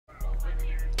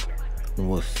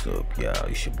What's up, y'all?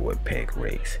 It's your boy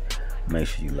PACRACKZ. Make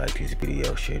sure you like this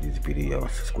video, share this video,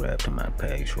 and subscribe to my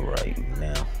page right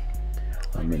now.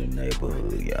 I'm in the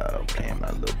neighborhood, y'all, playing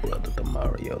my little brother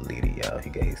DEMARIOLITTY, y'all. He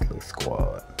got his little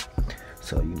squad.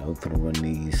 So, you know, gonna run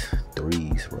these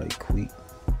threes right quick.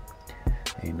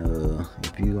 And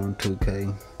if you on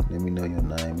 2K, let me know your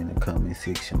name in the comment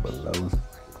section below.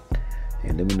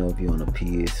 And let me know if you on a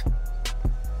PS,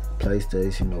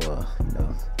 PlayStation, or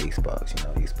Xbox.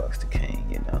 Xbox the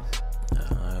king,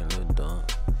 Alright, little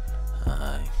dunk.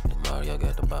 Alright, Mario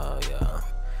got the ball, y'all.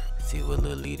 See what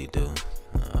little Liddy do.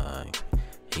 Alright,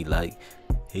 he like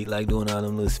doing all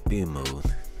them little spin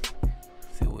moves.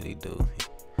 See what he do.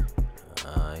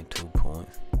 Alright, 2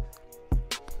 points.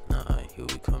 Alright, here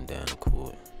we come down the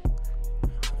court.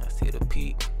 I see the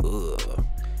peak. Ugh.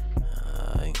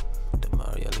 Alright,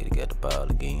 Mario got the ball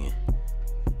again.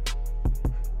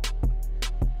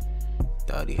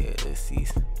 Thought he had the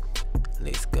assist.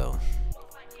 Let's go.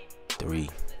 3.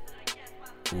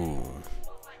 Ooh.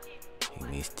 He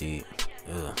missed it.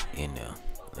 In there.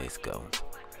 Let's go.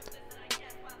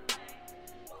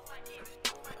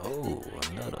 Oh,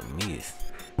 another miss.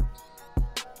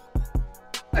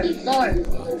 I see why.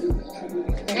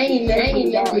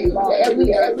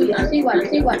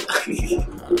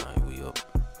 Alright, we up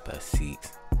by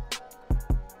 6.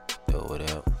 Throw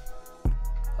it out.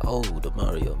 Oh, the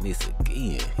Mario missed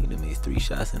again. He done missed 3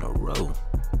 shots in a row.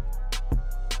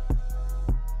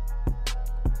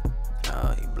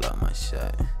 Oh, he blocked my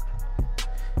shot.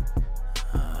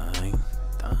 Alright,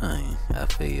 dang, I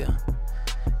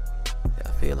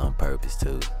fell on purpose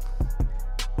too.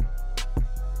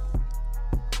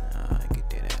 Alright, get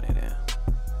that out of there.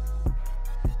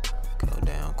 Go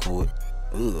down court.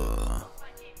 Ugh.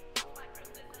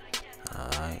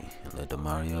 Alright, let the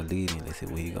Mario lead him. Let's see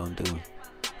what he gonna do.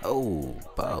 Oh,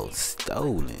 ball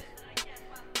stolen.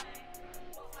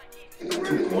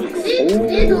 2 points.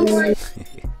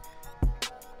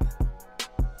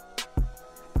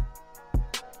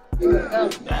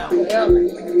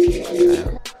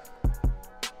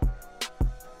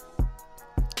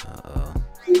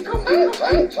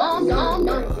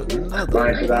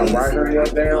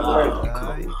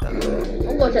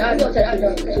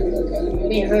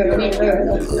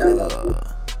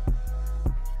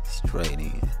 Straight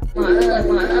in.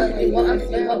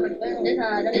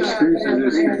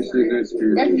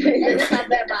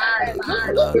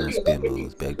 Spin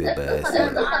moves, back to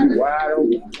basket. Why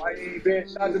you ain't been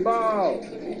shot the ball?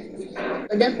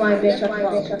 That's why I been shot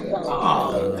the ball.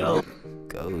 Oh, no.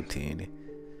 Go, Tindy.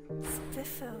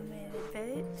 Spiff a minute,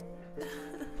 bitch.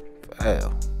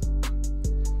 Foul.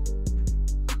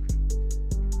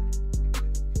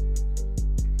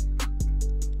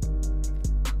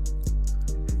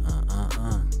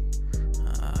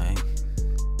 Alright.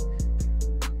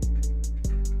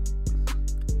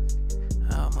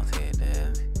 I almost had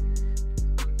that.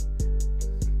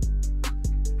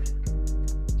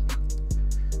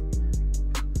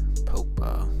 Poke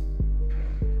ball.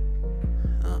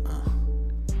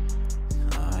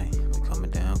 Alright, we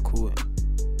coming down court.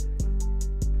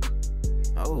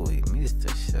 Oh, he missed a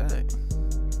shot.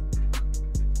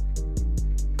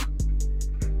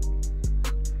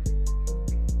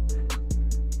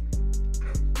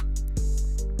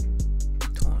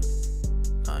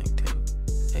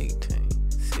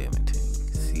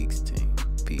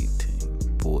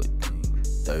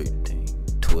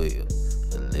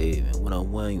 What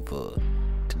I'm waiting for?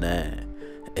 9,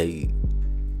 8,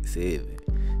 7,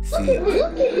 6, 5,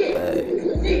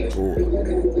 4,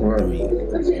 3,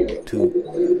 2.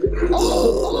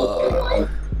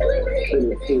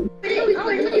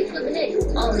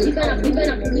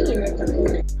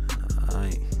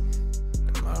 Alright,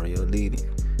 Mario-Litty.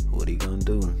 What he gonna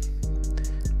do?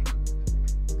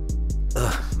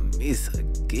 Miss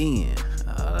again.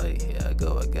 Alright, here I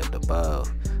go. I got the ball.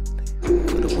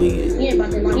 For the win. And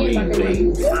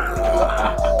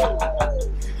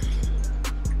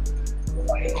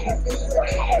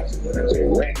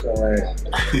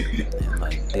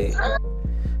like that.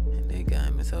 And that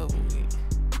game is over with.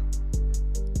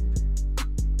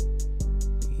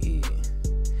 Yeah.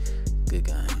 Good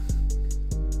game.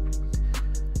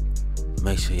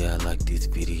 Make sure y'all like this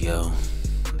video.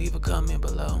 Leave a comment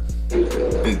below.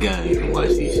 Good game. Watch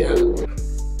this show.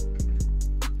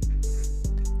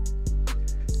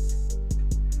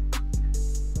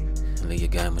 Leave your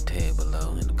gamer tag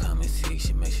below in the comment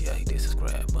section. Make sure y'all hit that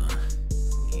subscribe button.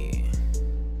 Yeah.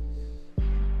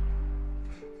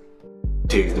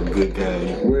 Take some good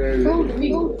game. Where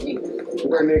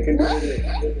Nick and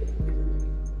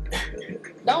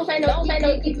Don't say no.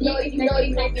 If you know you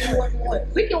can make me one.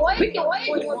 We can wait.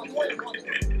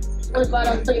 What about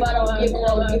I'm give it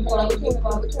all,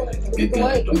 Good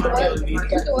game, DeMarioLitty.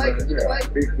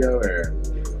 Big your ass.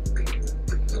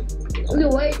 We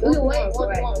can wait.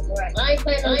 I ain't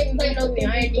playing no me. I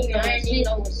ain't need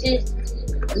no assist.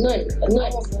 Nothing.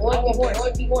 One.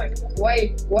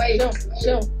 Wait,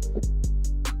 show.